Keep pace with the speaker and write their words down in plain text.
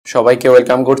সবাইকে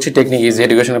ওয়েলকাম করছি technique easy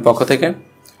এডুকেশনের পক্ষ থেকে।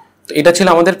 তো এটা ছিল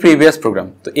আমাদের প্রিভিয়াস প্রোগ্রাম।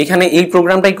 তো এখানে এই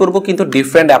প্রোগ্রামটাই করব কিন্তু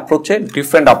ডিফারেন্ট অ্যাপ্রোচে,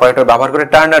 ডিফারেন্ট অপারেটর ব্যবহার করে,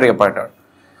 টার্নারি অপারেটর,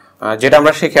 যেটা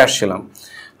আমরা শিখে আসছিলাম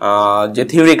যে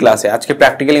থিওরি ক্লাসে। আজকে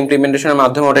প্র্যাকটিক্যাল ইমপ্লিমেন্টেশনের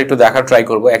মাধ্যমে ওটা একটু দেখার ট্রাই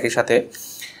করব একই সাথে।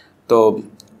 তো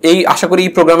এই আশা করি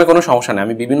এই প্রোগ্রামে কোনো সমস্যা নেই।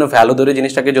 আমি বিভিন্ন ভ্যালু ধরে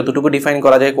জিনিসটাকে যতটুকু ডিফাইন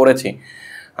করা যায় করেছি।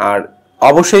 আর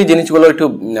অবশ্যই জিনিসগুলো একটু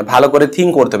ভালো করে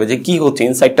থিঙ্ক করতে হবে যে কী হচ্ছে,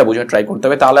 ইনসাইটটা বোঝার ট্রাই করতে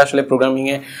হবে, তাহলে আসলে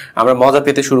প্রোগ্রামিংয়ে আমরা মজা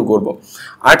পেতে শুরু করব।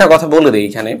 আরেকটা কথা বলে দিই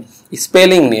এখানে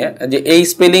স্পেলিং নিয়ে, যে এই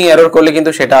স্পেলিং এরর করলে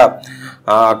কিন্তু সেটা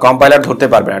কম্পাইলার ধরতে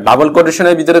পারবে না। ডাবল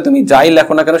কোটেশনের ভিতরে তুমি যাই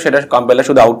লেখো না কেন সেটা কম্পাইলার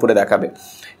শুধু আউটপুটে দেখাবে।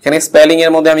 এখানে স্পেলিং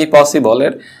এর মধ্যে আমি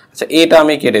পসিবলের, আচ্ছা এটা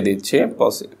আমি কেটে দিচ্ছি,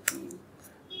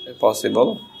 পসিবল।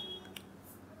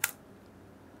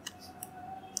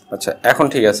 আচ্ছা এখন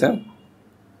ঠিক আছে।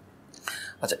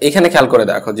 আচ্ছা এখানে খেয়াল করে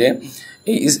দেখো যে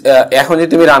এই এখন যদি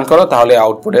তুমি রান করো তাহলে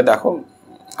আউটপুটে দেখো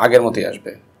আগের মতোই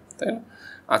আসবে, তাই না?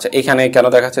 আচ্ছা এখানে কেন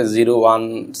দেখাচ্ছে 0, 1,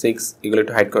 6 এগুলো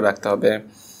একটু হাইড করে রাখতে হবে।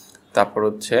 তারপর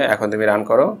হচ্ছে এখন তুমি রান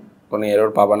করো, কোনো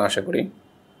এরর পাবা না আশা করি।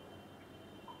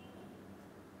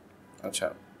 আচ্ছা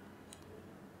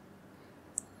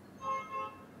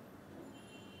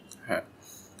হ্যাঁ,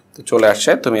 তো চলে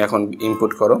আসছে। তুমি এখন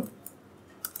ইনপুট করো।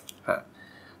 হ্যাঁ,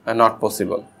 নট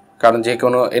পসিবল, কারণ যে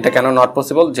কোনো, এটা কেন নট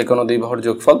পসিবল, যে কোনো দুই বাহুর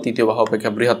যোগফল তৃতীয় বাহু অপেক্ষা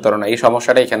বৃহত্তর না, এই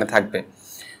সমস্যাটা এখানে থাকবে।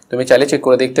 তুমি চাইলে চেক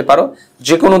করে দেখতে পারো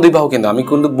যে কোনো দুই বাহু, কিন্তু আমি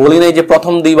কিন্তু বলি নাই যে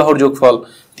প্রথম দুই বাহুর যোগফল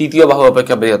তৃতীয় বাহু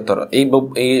অপেক্ষা বৃহত্তর,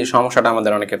 এই সমস্যাটা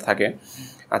আমাদের অনেকের থাকে।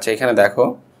 আচ্ছা এখানে দেখো,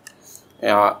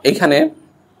 এখানে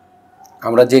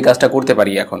আমরা যে কাজটা করতে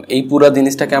পারি, এখন এই পুরো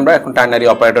জিনিসটাকে আমরা এখন টার্নারি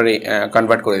অপারেটরে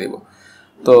কনভার্ট করে দেব।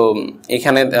 তো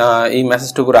এখানে এই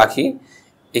মেসেজটুকু রাখি,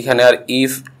 এখানে আর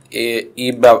ইফ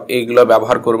এইগুলো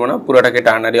ব্যবহার করবো না, পুরোটাকে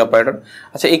টার্নারি অপারেটর।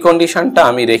 আচ্ছা এই কন্ডিশনটা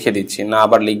আমি রেখে দিচ্ছি, না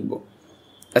আবার লিখবো।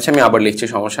 আচ্ছা আমি আবার লিখছি,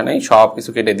 সমস্যা নেই, সব কিছু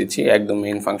কেটে দিচ্ছি, একদম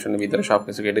মেইন ফাংশনের ভিতরে সব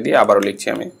কিছু কেটে দিয়ে আবারও লিখছি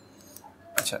আমি।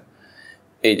 আচ্ছা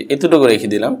এই যে এতটুকু রেখে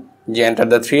দিলাম যে এন্টার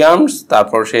দ্য 3 আর্মস,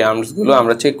 তারপর সেই আর্মসগুলো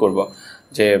আমরা চেক করব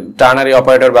যে টার্নারি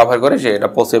অপারেটর ব্যবহার করে যে এটা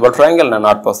পসিবল ট্রায়াঙ্গেল না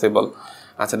নট পসিবল।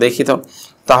 আচ্ছা দেখি তো,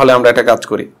 তাহলে আমরা একটা কাজ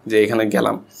করি যে এখানে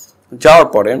গেলাম, যাওয়ার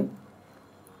পরে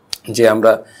যে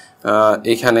আমরা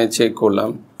এখানে চেক করলাম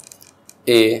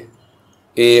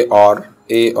a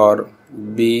or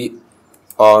be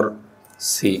or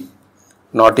C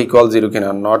not equal 0 কিনা,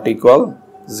 নট ইকুয়াল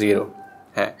 0।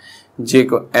 হ্যাঁ, যে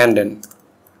অ্যান্ড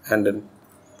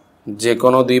যে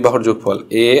কোনো দুই বাহুর যোগফল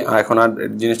এ, এখন আর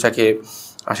জিনিসটাকে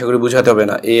আশা করি বুঝাতে হবে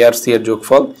না, এ আর সি এর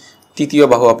যোগফল তৃতীয়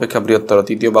বাহু অপেক্ষা বৃহত্তর,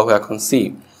 তৃতীয় বাহু এখন সি।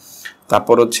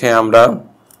 তারপর হচ্ছে আমরা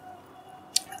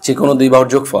যে কোনো দুই বাহুর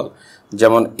যোগফল,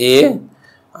 যেমন এ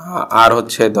আর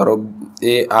হচ্ছে ধরো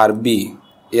এ আর বি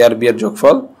এর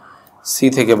যোগফল সি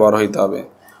থেকে বড় হইতে হবে।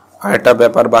 আর একটা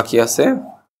ব্যাপার বাকি আছে,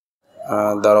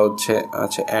 ধরো হচ্ছে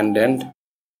আচ্ছা অ্যান্ড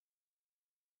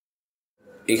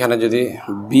এখানে যদি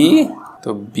বি, তো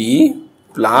বি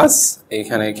প্লাস,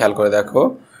 এখানে খেয়াল করে দেখো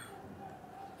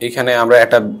এখানে আমরা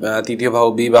একটা তৃতীয় বাহু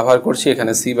বি ব্যবহার করছি,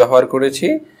 এখানে সি ব্যবহার করেছি,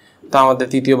 তো আমাদের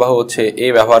তৃতীয় বাহু হচ্ছে এ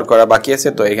ব্যবহার করা বাকি আছে।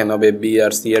 তো এখানে হবে বি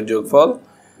আর সি এর যোগফল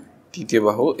তৃতীয়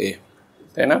বাহু এ,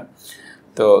 তাই না?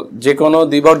 তো যে কোনো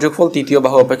দুই বাহুর যোগফল তৃতীয়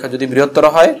বাহু অপেক্ষা যদি বৃহত্তর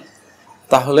হয়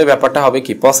তাহলে ব্যাপারটা হবে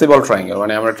কি পসিবল ট্রায়াঙ্গেল,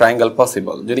 মানে আমরা ট্রায়াঙ্গেল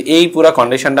পসিবল। যদি এই পুরো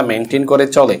কন্ডিশনটা মেনটেন করে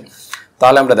চলে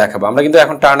তাহলে আমরা দেখাবো। আমরা কিন্তু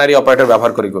এখন টার্নারি অপারেটর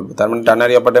ব্যবহার করে করবো। তার মানে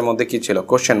টার্নারি অপারেটরের মধ্যে কি ছিল,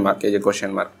 কোশ্চেন মার্ক, এই যে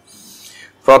কোশ্চেন মার্ক।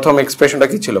 প্রথম এক্সপ্রেশনটা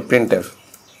কি ছিল, প্রিন্টএফ।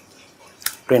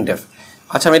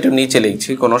 আচ্ছা আমি একটু নিচে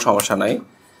লিখছি, কোনো সমস্যা নাই।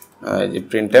 যে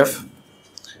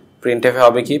প্রিন্টএফে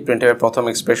হবে কি, প্রিন্টএফের প্রথম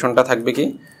এক্সপ্রেশনটা থাকবে কি,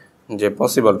 যে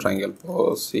possible triangle,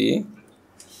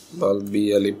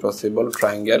 possible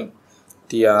triangle,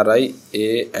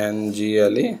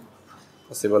 TRIANGLE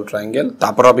possible triangle.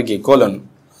 তারপর হবে কি কোলন,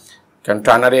 কারণ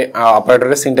টার্নারি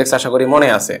অপারেটরের সিনট্যাক্স আশা করি মনে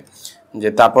আছে, যে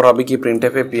তারপর হবে কি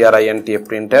প্রিন্টএফে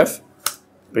PRINTF,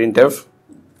 printf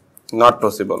not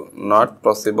possible not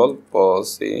possible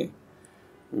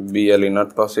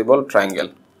triangle,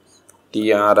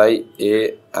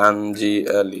 TRIANGLE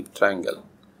triangle,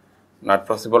 not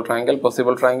possible triangle,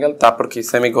 possible triangle. তারপর কি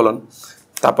সেমিকোলন।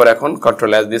 তারপর এখন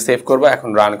কন্ট্রোল এস দিয়ে সেভ করবো, এখন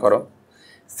রান করো,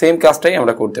 সেম কাজটাই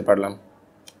আমরা করতে পারলাম।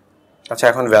 আচ্ছা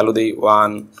এখন ভ্যালু দিই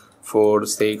 1, 4,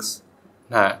 6,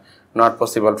 হ্যাঁ নট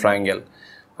পসিবল ট্রায়াঙ্গেল।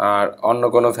 আর অন্য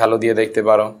কোনো ভ্যালু দিয়ে দেখতে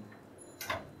পারো।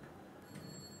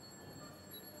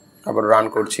 আবার রান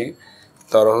করছি,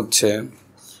 ধরো হচ্ছে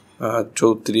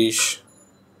 34,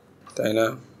 তাই না,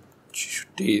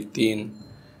 63।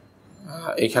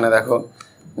 এখানে দেখো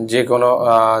যে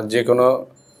কোনো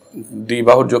দুই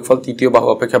বাহুর যোগফল তৃতীয় বাহু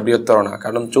অপেক্ষা বৃহত্তর না,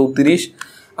 কারণ 34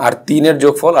 আর 3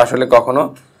 যোগফল আসলে কখনো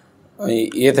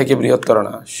এ থেকে বৃহত্তর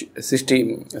না,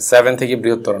 67 থেকে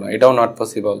বৃহত্তর না, এটাও নট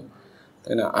পসিবল।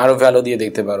 তাই না? আরও ভ্যালু দিয়ে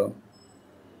দেখতে পারো,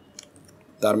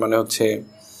 তার মানে হচ্ছে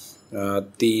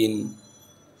 3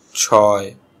 6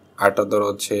 8 ধরো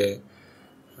হচ্ছে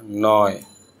 9,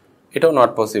 এটাও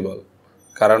নট পসিবল।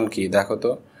 কারণ কি দেখো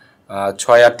তো,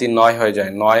 6 আর 3 9 হয়ে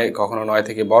যায়, 9 কখনো 9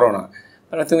 থেকে বড় না।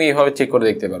 তাহলে তুমি এইভাবে চেক করে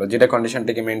দেখতে পারো, যেটা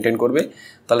কন্ডিশনটাকে মেনটেন করবে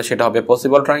তাহলে সেটা হবে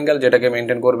পসিবল ট্রায়াঙ্গেল, যেটাকে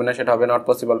মেনটেন করবে না সেটা হবে নট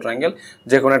পসিবল ট্রায়াঙ্গেল।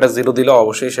 যে কোনো একটা 0 দিলেও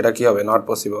অবশ্যই সেটা কি হবে, নট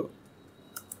পসিবল।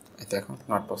 দেখো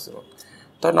নট পসিবল,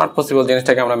 তো নট পসিবল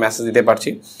জিনিসটাকে আমরা মেসেজ দিতে পারছি।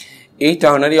 এই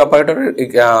টার্নারি অপারেটরের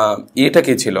এটা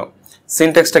কি ছিল,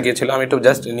 সিনট্যাক্সটা কি ছিল, আমি একটু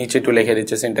জাস্ট নিচে একটু লিখে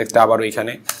দিচ্ছি সিনট্যাক্সটা। আবার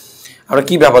ওইখানে আমরা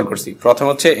কি ব্যবহার করছি, প্রথম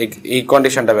হচ্ছে এই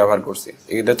কন্ডিশনটা ব্যবহার করছি,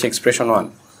 এটা হচ্ছে এক্সপ্রেশন 1।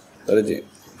 তাহলে যে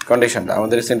কন্ডিশনটা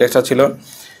আমাদের সিনট্যাক্সটা ছিল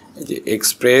এই যে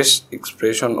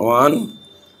এক্সপ্রেশন 1,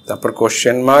 তারপর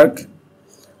কোশ্চেন মার্ক,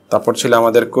 তারপর ছিল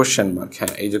আমাদের কোশ্চেন মার্ক,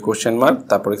 হ্যাঁ এই যে কোশ্চেন মার্ক,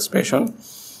 তারপর এক্সপ্রেশন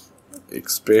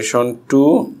 2,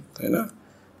 তাই না?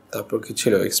 তারপর কি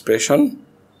ছিল এক্সপ্রেশন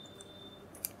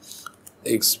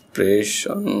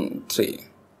 3,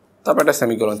 তারপর একটা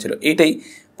সেমিকোলন ছিল। এইটাই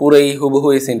পুরো এই হুবহু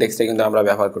এই সিনট্যাক্সটা কিন্তু আমরা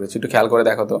ব্যবহার করেছি। একটু খেয়াল করে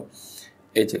দেখো তো,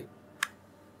 এই যে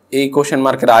এই কোশ্চেন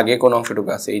মার্কের আগে কোন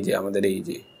অংশটুকু আছে, এই যে আমাদের এই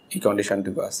যে এই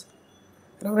কন্ডিশনটুকু আছে,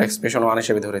 আমরা এক্সপ্রেশন 1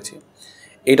 হিসেবে ধরেছি।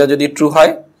 এটা যদি ট্রু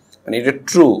হয়, মানে এটা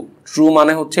ট্রু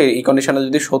মানে হচ্ছে এই কন্ডিশনটা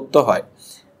যদি সত্য হয়,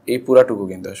 এই পুরাটুকু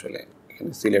কিন্তু আসলে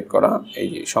এখানে সিলেক্ট করা, এই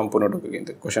যে সম্পূর্ণটুকু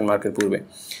কিন্তু কোশ্চেন মার্কের পূর্বে,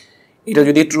 এটা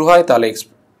যদি ট্রু হয় তাহলে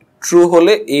ট্রু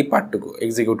হলে এই পার্টটুকু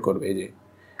এক্সিকিউট করবে, এই যে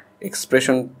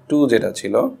এক্সপ্রেশন 2 যেটা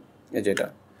ছিল এই যেটা,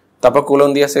 তারপর কোলন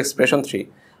দিয়ে আছে এক্সপ্রেশন 3।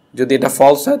 যদি এটা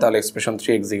ফলস হয় তাহলে এক্সপ্রেশন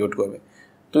 3 এক্সিকিউট করবে।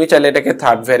 তুমি চাইলে এটাকে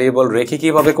থার্ড ভ্যারিয়েবল রেখে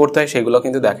কীভাবে করতে হয় সেগুলো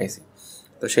কিন্তু দেখাইছি,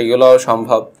 তো সেইগুলো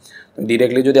সম্ভব।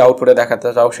 ডিরেক্টলি যদি আউটপুটে দেখাতে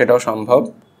চাও সেটাও সম্ভব,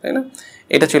 তাই না?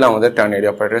 এটা ছিল আমাদের টার্নারি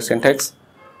অপারেটর সিনট্যাক্স।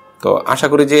 তো আশা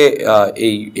করি যে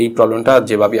এই প্রবলেমটা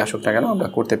যেভাবেই আসুক না কেন আমরা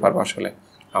করতে পারবো, আসলে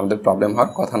আমাদের প্রবলেম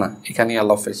হওয়ার কথা না। এখানেই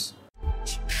আল্লাহ হাফেজ।